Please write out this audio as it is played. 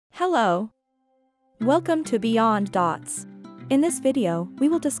Hello. Welcome to Beyond Dots. In this video, we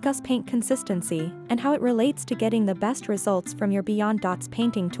will discuss paint consistency and how it relates to getting the best results from your Beyond Dots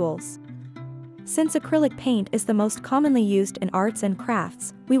painting tools. Since acrylic paint is the most commonly used in arts and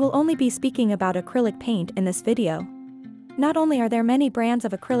crafts, we will only be speaking about acrylic paint in this video. Not only are there many brands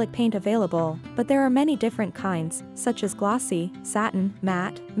of acrylic paint available, but there are many different kinds, such as glossy, satin,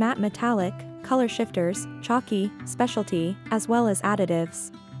 matte metallic, color shifters, chalky, specialty, as well as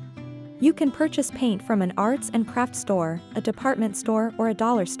additives. You can purchase paint from an arts and craft store, a department store, or a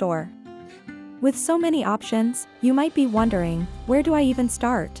dollar store. With so many options, you might be wondering, where do I even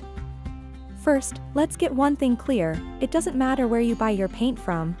start? First, let's get one thing clear: it doesn't matter where you buy your paint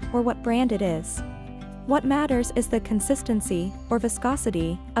from, or what brand it is. What matters is the consistency, or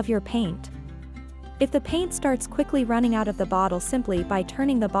viscosity, of your paint. If the paint starts quickly running out of the bottle simply by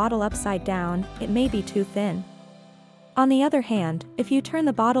turning the bottle upside down, it may be too thin. On the other hand, if you turn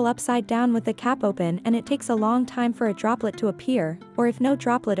the bottle upside down with the cap open and it takes a long time for a droplet to appear, or if no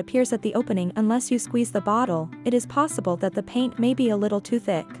droplet appears at the opening unless you squeeze the bottle, it is possible that the paint may be a little too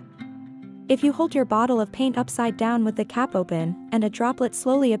thick. If you hold your bottle of paint upside down with the cap open, and a droplet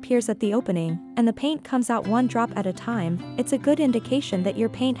slowly appears at the opening, and the paint comes out one drop at a time, it's a good indication that your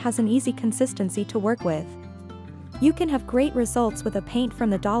paint has an easy consistency to work with. You can have great results with a paint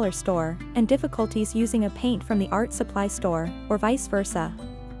from the dollar store, and difficulties using a paint from the art supply store, or vice versa.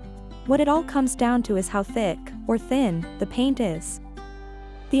 What it all comes down to is how thick, or thin, the paint is.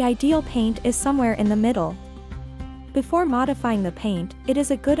 The ideal paint is somewhere in the middle. Before modifying the paint, it is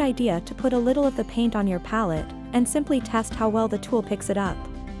a good idea to put a little of the paint on your palette, and simply test how well the tool picks it up.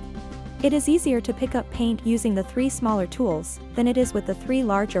 It is easier to pick up paint using the 3 smaller tools, than it is with the 3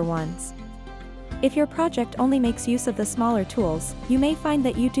 larger ones. If your project only makes use of the smaller tools, you may find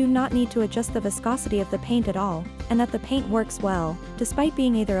that you do not need to adjust the viscosity of the paint at all, and that the paint works well, despite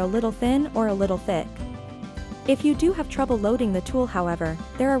being either a little thin or a little thick. If you do have trouble loading the tool, however,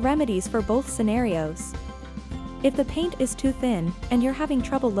 there are remedies for both scenarios. If the paint is too thin, and you're having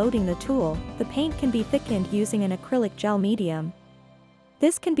trouble loading the tool, the paint can be thickened using an acrylic gel medium.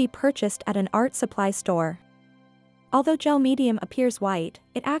 This can be purchased at an art supply store. Although gel medium appears white,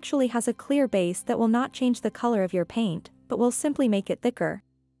 it actually has a clear base that will not change the color of your paint, but will simply make it thicker.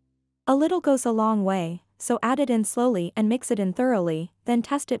 A little goes a long way, so add it in slowly and mix it in thoroughly, then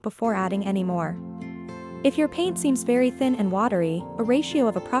test it before adding any more. If your paint seems very thin and watery, a ratio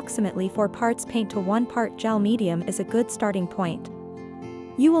of approximately 4 parts paint to 1 part gel medium is a good starting point.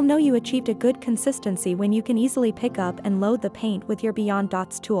 You will know you achieved a good consistency when you can easily pick up and load the paint with your Beyond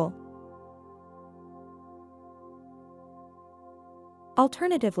Dots tool.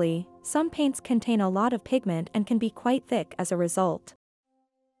 Alternatively, some paints contain a lot of pigment and can be quite thick as a result.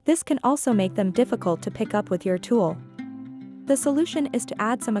 This can also make them difficult to pick up with your tool. The solution is to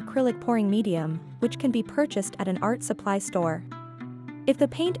add some acrylic pouring medium, which can be purchased at an art supply store. If the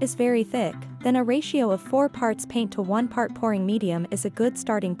paint is very thick, then a ratio of 4 parts paint to 1 part pouring medium is a good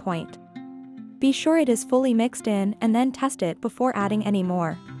starting point. Be sure it is fully mixed in and then test it before adding any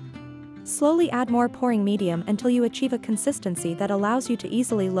more. Slowly add more pouring medium until you achieve a consistency that allows you to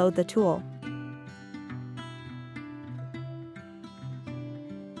easily load the tool.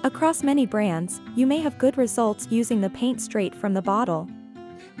 Across many brands, you may have good results using the paint straight from the bottle.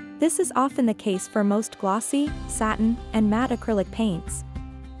 This is often the case for most glossy, satin, and matte acrylic paints.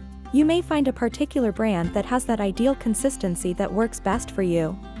 You may find a particular brand that has that ideal consistency that works best for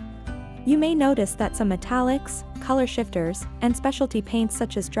you. You may notice that some metallics, color shifters, and specialty paints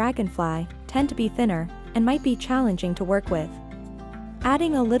such as Dragonfly tend to be thinner and might be challenging to work with.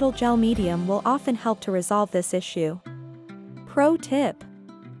 Adding a little gel medium will often help to resolve this issue. Pro tip: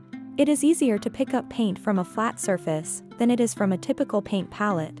 it is easier to pick up paint from a flat surface than it is from a typical paint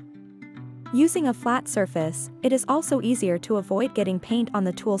palette. Using a flat surface, it is also easier to avoid getting paint on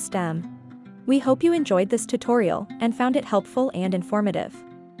the tool stem. We hope you enjoyed this tutorial and found it helpful and informative.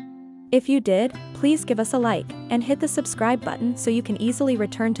 If you did, please give us a like and hit the subscribe button so you can easily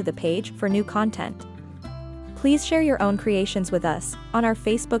return to the page for new content. Please share your own creations with us on our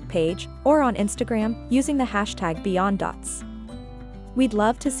Facebook page or on Instagram using the hashtag BeyondDots. We'd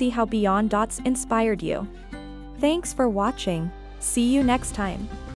love to see how Beyond Dots inspired you. Thanks for watching. See you next time.